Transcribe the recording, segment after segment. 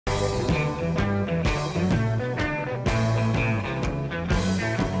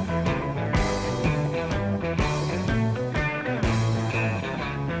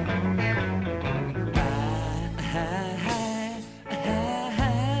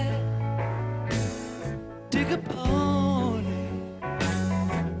like a pony.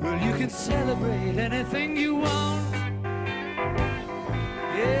 Well, you can celebrate anything you want.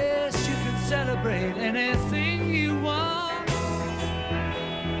 Yes, you can celebrate anything you want.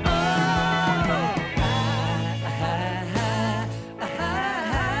 Oh,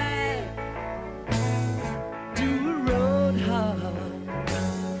 do a road hop.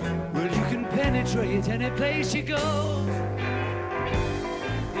 Well, you can penetrate any place you go.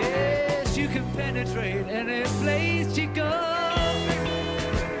 Yes, you can penetrate any place you go.